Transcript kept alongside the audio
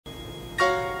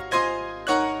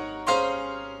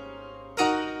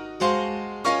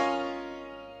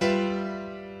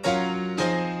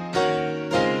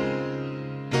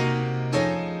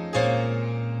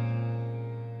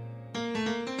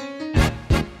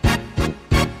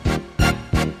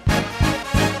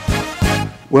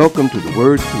Welcome to the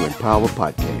Words to Empower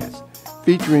podcast,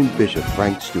 featuring Bishop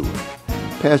Frank Stewart,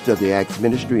 pastor of the Acts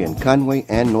Ministry in Conway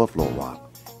and North Little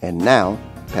Rock. And now,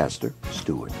 Pastor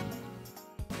Stewart.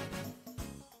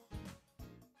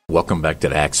 Welcome back to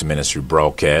the Acts Ministry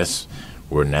broadcast.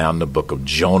 We're now in the book of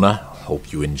Jonah.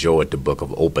 Hope you enjoyed the book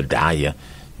of Obadiah.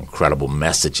 Incredible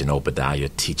message in Obadiah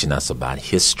teaching us about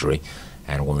history.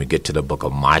 And when we get to the book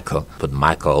of Micah, put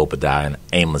Micah, Obadiah, and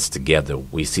Amos together,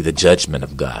 we see the judgment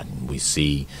of God. We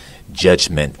see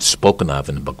judgment spoken of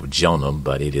in the book of Jonah,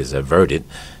 but it is averted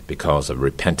because of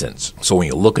repentance. So when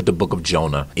you look at the book of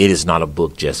Jonah, it is not a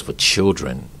book just for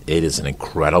children. It is an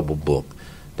incredible book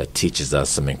that teaches us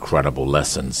some incredible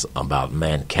lessons about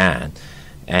mankind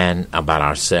and about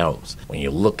ourselves. When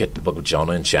you look at the book of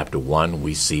Jonah in chapter 1,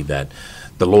 we see that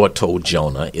the Lord told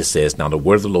Jonah, it says, "Now the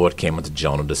word of the Lord came unto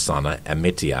Jonah the son of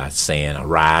Amittai, saying,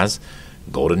 Arise,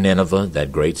 go to Nineveh,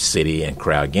 that great city, and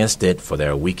cry against it, for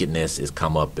their wickedness is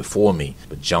come up before me."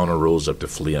 But Jonah rose up to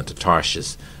flee unto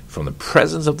Tarshish from the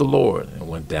presence of the Lord and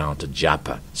went down to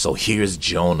Joppa. So here's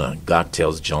Jonah. God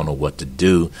tells Jonah what to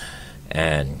do,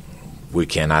 and we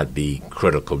cannot be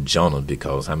critical of Jonah,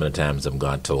 because how many times have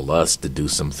God told us to do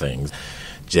some things,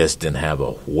 just didn't have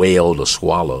a whale to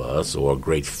swallow us or a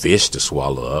great fish to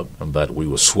swallow up, but we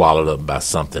were swallowed up by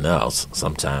something else.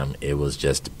 Sometimes it was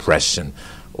just depression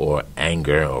or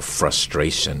anger or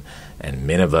frustration. And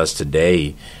many of us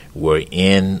today were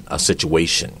in a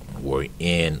situation, we're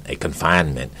in a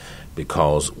confinement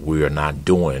because we are not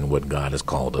doing what God has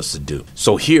called us to do.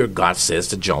 So here God says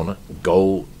to Jonah,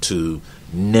 go to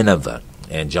Nineveh.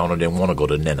 And Jonah didn't want to go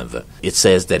to Nineveh. It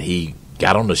says that he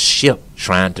got on the ship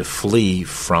trying to flee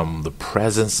from the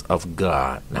presence of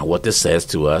God. Now, what this says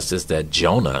to us is that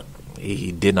Jonah,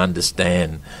 he didn't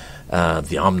understand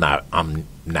the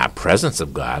omnipresence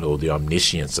of God or the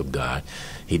omniscience of God.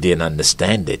 He didn't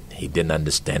understand it. He didn't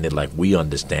understand it like we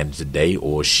understand it today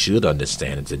or should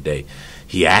understand it today.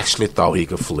 He actually thought he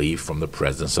could flee from the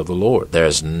presence of the Lord.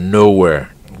 There's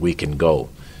nowhere we can go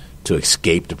to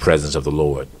escape the presence of the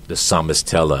Lord. The psalmist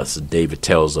tells us, David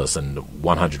tells us in the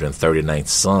 139th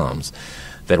Psalms,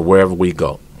 that wherever we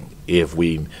go, if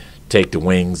we take the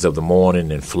wings of the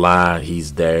morning and fly,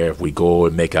 he's there. If we go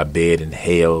and make our bed in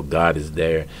hell, God is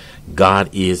there.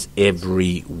 God is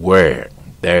everywhere.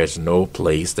 There's no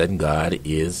place that God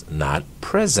is not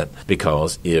present,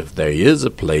 because if there is a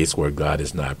place where God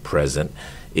is not present,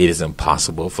 it is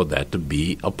impossible for that to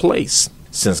be a place.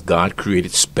 Since God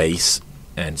created space,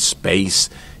 and space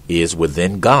is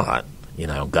within God. You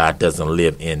know, God doesn't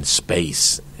live in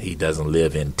space. He doesn't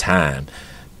live in time.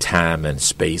 Time and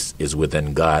space is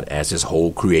within God, as his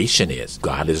whole creation is.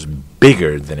 God is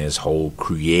bigger than his whole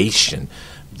creation.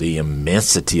 The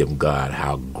immensity of God,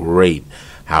 how great,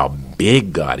 how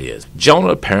big God is.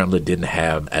 Jonah apparently didn't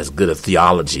have as good a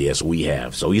theology as we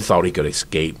have, so he thought he could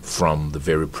escape from the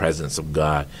very presence of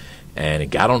God. And he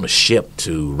got on the ship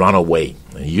to run away.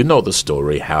 And you know the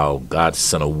story, how God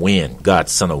sent a wind. God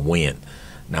sent a wind.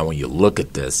 Now, when you look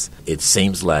at this, it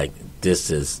seems like this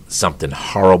is something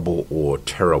horrible or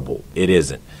terrible. It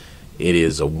isn't. It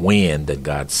is a wind that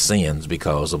God sends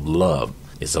because of love.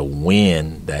 It's a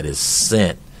wind that is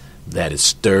sent, that is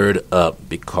stirred up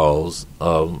because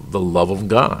of the love of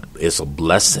God. It's a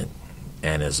blessing,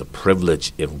 and it's a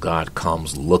privilege if God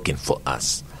comes looking for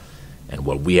us. And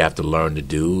what we have to learn to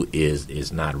do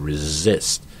is not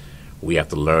resist. We have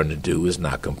to learn to do is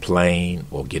not complain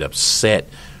or get upset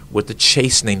with the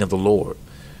chastening of the Lord,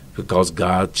 because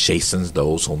God chastens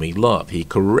those whom he loves. He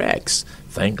corrects.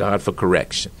 Thank God for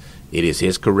correction. It is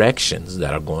his corrections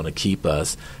that are going to keep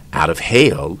us out of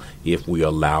hell if we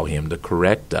allow him to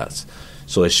correct us.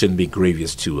 So it shouldn't be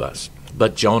grievous to us.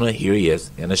 But Jonah, here he is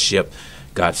in a ship.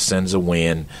 God sends a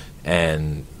wind,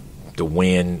 and the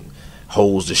wind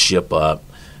holds the ship up.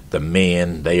 The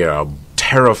men, they are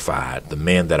terrified, the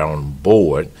men that are on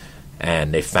board,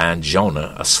 and they find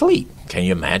Jonah asleep. Can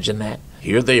you imagine that?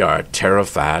 Here they are,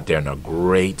 terrified. They're in a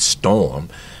great storm,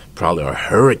 probably a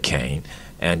hurricane,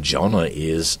 and Jonah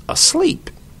is asleep.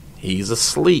 He's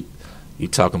asleep. You're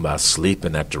talking about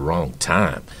sleeping at the wrong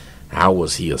time. How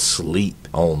was he asleep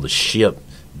on the ship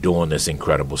during this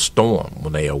incredible storm?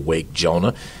 When they awake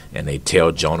Jonah and they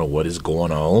tell Jonah what is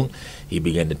going on, he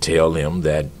began to tell them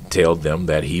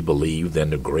that he believed in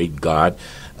the great God,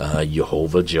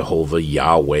 Jehovah,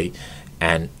 Yahweh,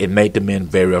 and it made the men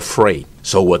very afraid.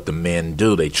 So what the men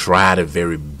do, they try their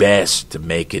very best to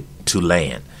make it to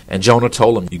land. And Jonah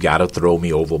told them, you got to throw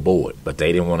me overboard. But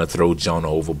they didn't want to throw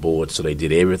Jonah overboard, so they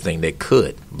did everything they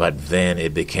could. But then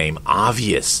it became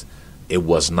obvious it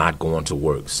was not going to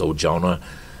work. So Jonah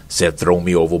said, throw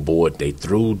me overboard. They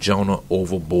threw Jonah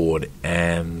overboard,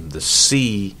 and the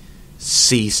sea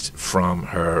ceased from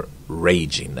her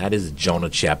raging. That is Jonah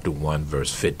chapter 1,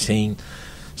 verse 15.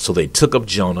 So they took up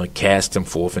Jonah, cast him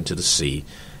forth into the sea,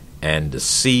 and the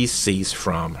sea ceased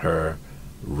from her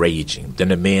raging. Then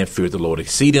the man feared the Lord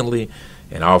exceedingly,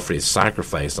 and offered a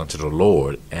sacrifice unto the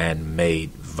Lord, and made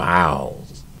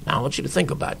vows. Now I want you to think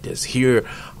about this. Here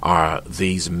are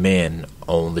these men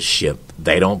on the ship.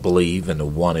 They don't believe in the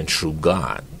one and true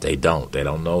God. They don't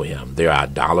know him. They're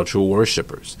idolatrous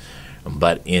worshipers.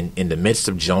 But in the midst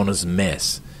of Jonah's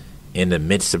mess, in the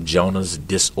midst of Jonah's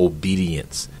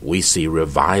disobedience, we see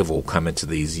revival coming to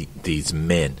these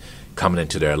men, coming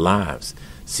into their lives.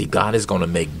 See, God is going to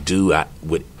make do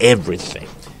with everything.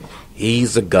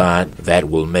 He's a God that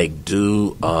will make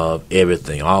do of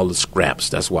everything, all the scraps.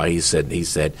 That's why he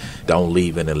said, don't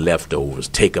leave any leftovers.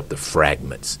 Take up the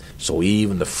fragments. So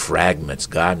even the fragments,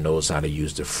 God knows how to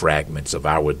use the fragments of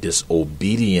our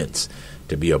disobedience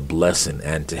to be a blessing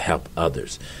and to help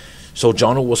others. So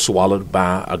Jonah was swallowed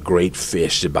by a great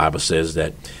fish. The Bible says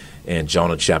that in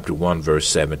Jonah chapter 1, verse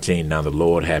 17, now the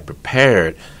Lord had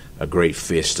prepared a great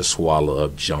fish to swallow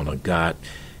up Jonah. God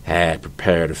had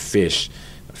prepared a fish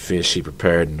he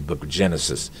prepared in the book of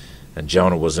Genesis. And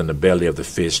Jonah was in the belly of the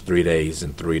fish 3 days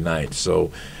and 3 nights.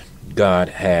 So God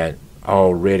had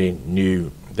already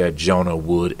knew that Jonah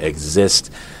would exist,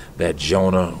 that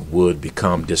Jonah would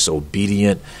become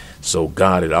disobedient. So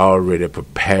God had already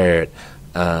prepared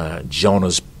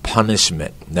Jonah's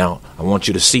punishment. Now, I want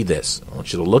you to see this. I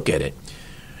want you to look at it.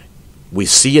 We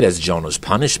see it as Jonah's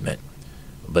punishment,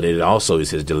 but it also is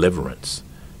his deliverance.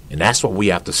 And that's what we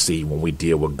have to see when we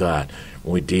deal with God,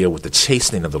 when we deal with the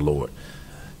chastening of the Lord,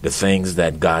 the things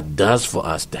that God does for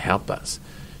us to help us.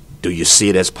 Do you see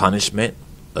it as punishment,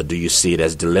 or do you see it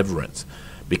as deliverance?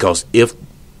 Because if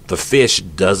the fish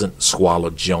doesn't swallow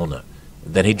Jonah,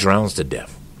 then he drowns to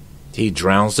death. He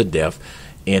drowns to death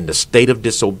in the state of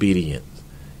disobedience.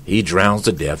 He drowns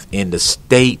to death in the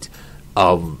state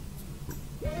of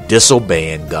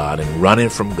disobeying God and running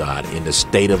from God, in the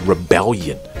state of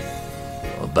rebellion.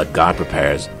 But God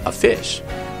prepares a fish.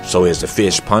 So is the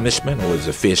fish punishment, or is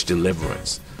the fish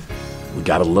deliverance? We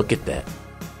got to look at that.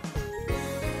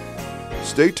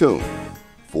 Stay tuned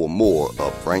for more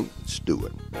of Frank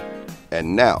Stewart.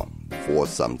 And now for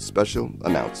some special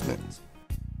announcements.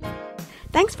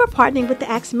 Thanks for partnering with the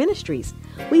Acts Ministries.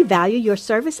 We value your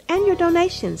service and your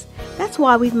donations. That's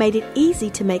why we've made it easy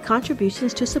to make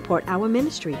contributions to support our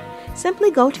ministry. Simply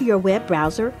go to your web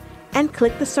browser and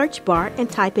click the search bar and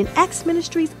type in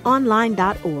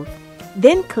actsministriesonline.org.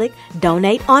 Then click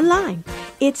Donate Online.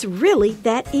 It's really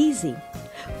that easy.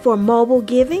 For mobile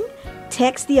giving,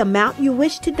 text the amount you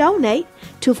wish to donate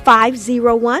to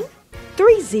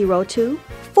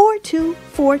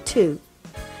 501-302-4242.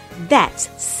 That's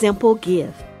Simple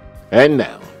Give. And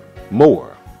now,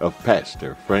 more of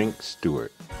Pastor Frank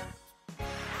Stewart.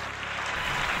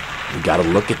 We got to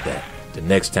look at that. The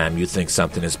next time you think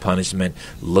something is punishment,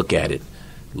 look at it.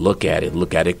 Look at it.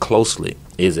 Look at it closely.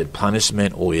 Is it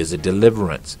punishment or is it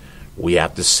deliverance? We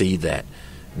have to see that.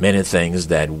 Many things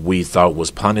that we thought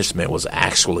was punishment was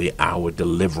actually our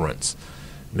deliverance.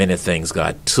 Many things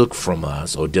God took from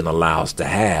us or didn't allow us to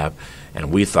have,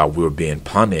 and we thought we were being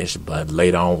punished, but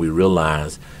later on we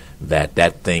realized that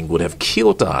that thing would have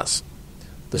killed us.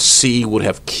 The sea would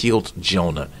have killed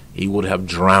Jonah. He would have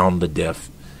drowned to death.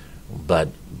 But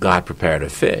God prepared a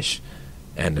fish,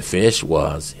 and the fish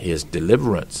was his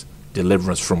deliverance.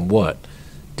 Deliverance from what?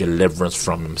 Deliverance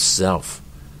from himself.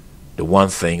 The one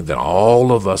thing that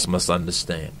all of us must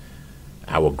understand.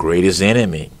 Our greatest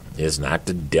enemy is not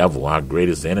the devil. Our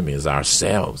greatest enemy is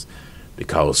ourselves,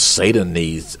 because Satan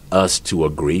needs us to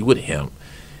agree with him.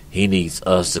 He needs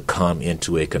us to come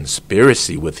into a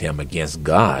conspiracy with him against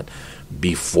God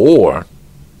before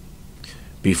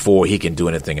he can do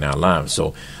anything in our lives.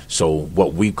 So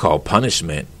what we call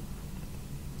punishment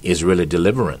is really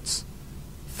deliverance.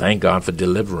 Thank God for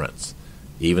deliverance,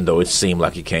 even though it seemed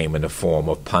like it came in the form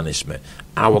of punishment.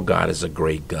 Our God is a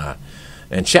great God.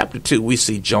 In chapter 2, we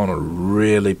see Jonah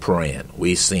really praying.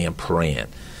 We see him praying.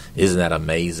 Isn't that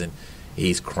amazing?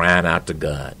 He's crying out to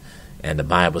God. And the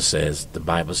Bible says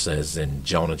in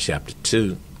Jonah chapter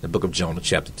 2, the book of Jonah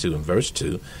chapter 2 and verse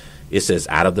 2, it says,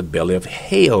 out of the belly of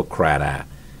hell cried I,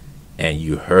 and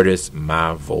you heardest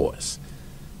my voice.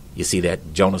 You see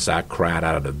that? Jonah said, I cried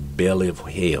out of the belly of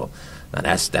hell. Now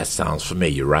that sounds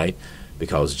familiar, right?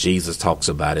 Because Jesus talks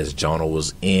about as Jonah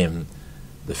was in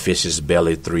the fish's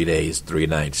belly 3 days, 3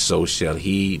 nights, so shall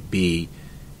he be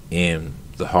in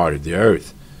the heart of the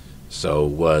earth. So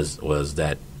was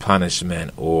that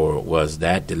punishment or was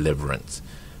that deliverance?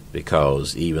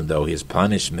 Because even though his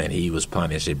punishment, he was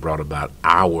punished, it brought about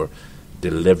our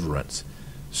deliverance.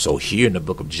 So here in the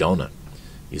book of Jonah,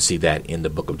 you see that in the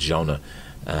book of Jonah,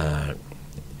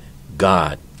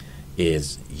 God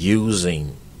is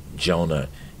using Jonah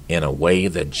in a way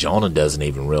that Jonah doesn't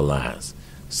even realize.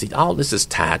 See, all this is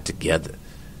tied together.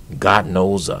 God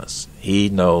knows us. He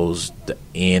knows the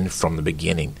end from the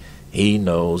beginning. He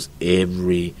knows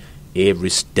every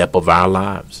step of our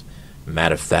lives.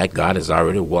 Matter of fact, God has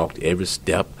already walked every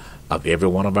step of every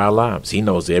one of our lives. He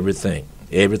knows everything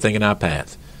in our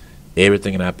path.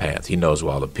 Everything in our path. He knows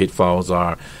where all the pitfalls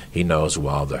are. He knows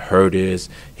where all the hurt is.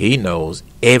 He knows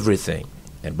everything.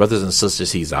 And brothers and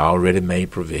sisters, He's already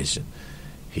made provision.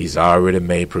 He's already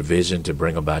made provision to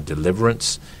bring about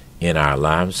deliverance in our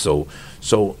lives. So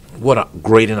what a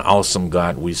great and awesome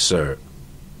God we serve.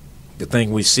 The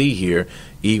thing we see here,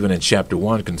 even in chapter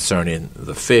 1 concerning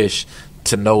the fish,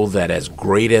 to know that as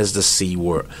great as the sea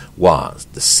was,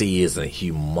 the sea is a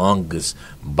humongous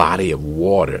body of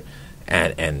water,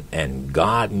 and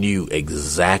God knew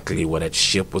exactly what that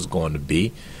ship was going to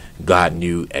be. God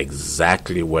knew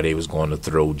exactly where they was going to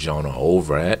throw Jonah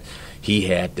over at. He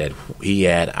had,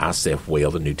 I said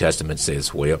whale, the New Testament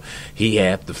says whale. He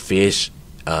had the fish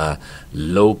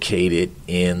located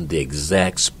in the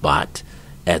exact spot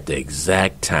at the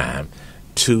exact time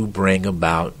to bring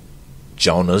about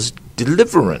Jonah's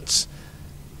deliverance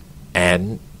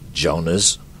and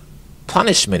Jonah's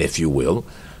punishment, if you will.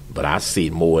 But I see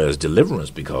it more as deliverance,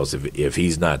 because if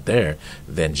he's not there,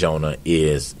 then Jonah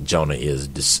is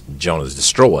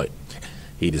destroyed.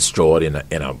 He destroyed in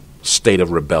a state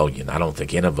of rebellion. I don't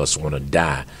think any of us want to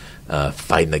die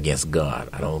fighting against God.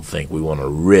 I don't think we want to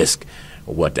risk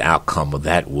what the outcome of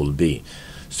that will be.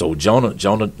 So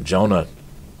Jonah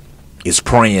is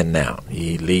praying now.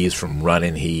 He leaves from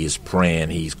running. He is praying.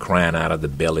 He's crying out of the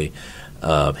belly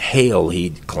of hell,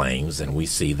 he claims, and we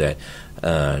see that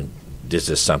this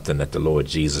is something that the Lord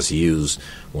Jesus used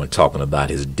when talking about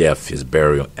his death, his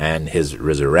burial, and his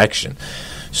resurrection.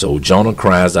 So Jonah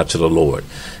cries out to the Lord.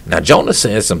 Now, Jonah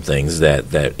says some things that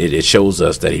it shows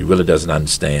us that he really doesn't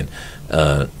understand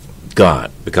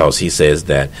God, because he says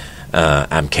that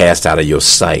I'm cast out of your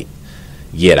sight,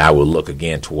 yet I will look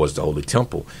again towards the holy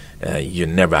temple. You're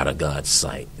never out of God's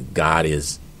sight. God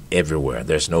is everywhere.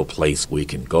 There's no place we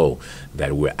can go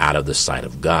that we're out of the sight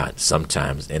of God.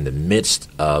 Sometimes in the midst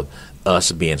of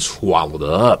us being swallowed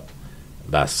up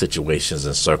by situations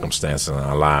and circumstances in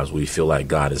our lives, we feel like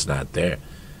God is not there.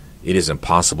 It is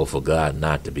impossible for God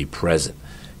not to be present.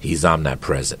 He's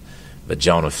omnipresent. But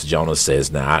Jonah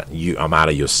says, now I'm out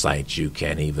of your sight. You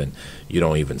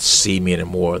don't even see me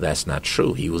anymore. That's not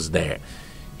true. He was there.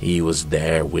 He was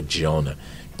there with Jonah.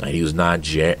 He was not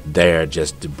there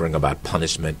just to bring about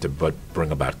punishment, but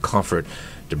bring about comfort,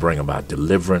 to bring about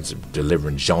deliverance,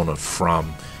 delivering Jonah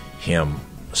from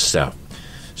himself.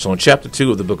 So in chapter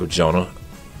 2 of the book of Jonah,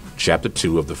 chapter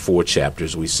 2 of the 4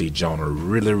 chapters, we see Jonah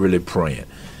really, really praying.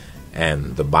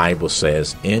 And the Bible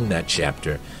says in that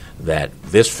chapter that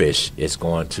this fish is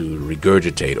going to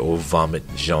regurgitate or vomit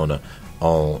Jonah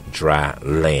on dry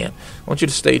land. I want you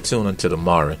to stay tuned until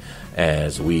tomorrow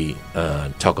as we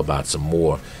talk about some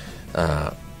more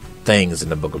things in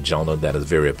the book of Jonah that is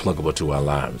very applicable to our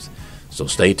lives. So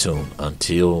stay tuned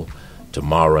until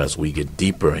tomorrow as we get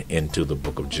deeper into the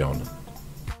book of Jonah.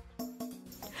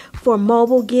 For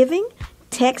mobile giving,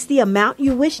 text the amount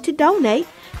you wish to donate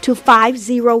to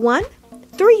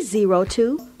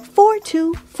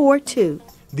 501-302-4242.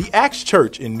 The Acts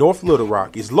Church in North Little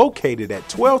Rock is located at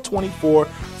 1224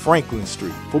 Franklin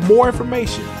Street. For more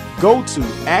information, go to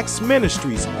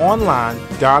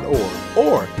actsministriesonline.org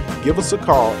or give us a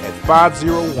call at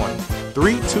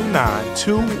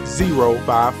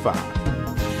 501-329-2055.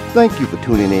 Thank you for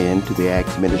tuning in to the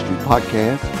Acts Ministry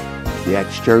Podcast. The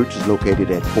Acts Church is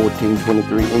located at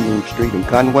 1423 Ingram Street in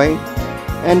Conway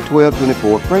and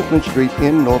 1224 Franklin Street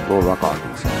in North Little Rock,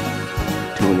 Arkansas.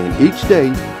 Tune in each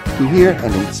day to hear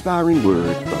an inspiring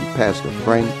word from Pastor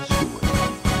Frank